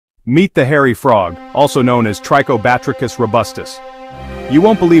Meet the hairy frog, also known as Trichobatrachus robustus. You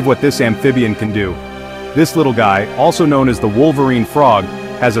won't believe what this amphibian can do. This little guy, also known as the Wolverine Frog,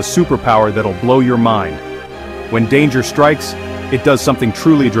 has a superpower that'll blow your mind. When danger strikes, it does something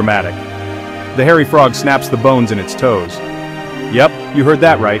truly dramatic. The hairy frog snaps the bones in its toes. Yep, you heard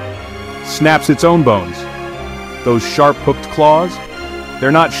that right. Snaps its own bones. Those sharp-hooked claws?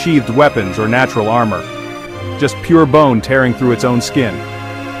 They're not sheathed weapons or natural armor. Just pure bone tearing through its own skin.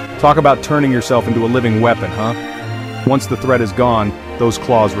 Talk about turning yourself into a living weapon, huh? Once the threat is gone, those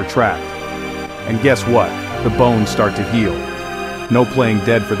claws retract. And guess what? The bones start to heal. No playing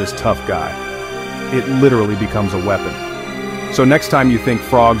dead for this tough guy. It literally becomes a weapon. So next time you think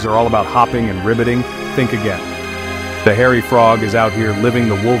frogs are all about hopping and ribbiting, think again. The hairy frog is out here living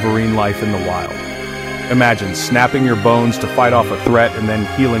the Wolverine life in the wild. Imagine snapping your bones to fight off a threat and then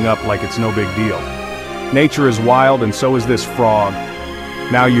healing up like it's no big deal. Nature is wild and so is this frog.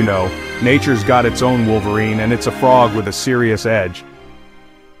 Now you know, nature's got its own Wolverine and it's a frog with a serious edge.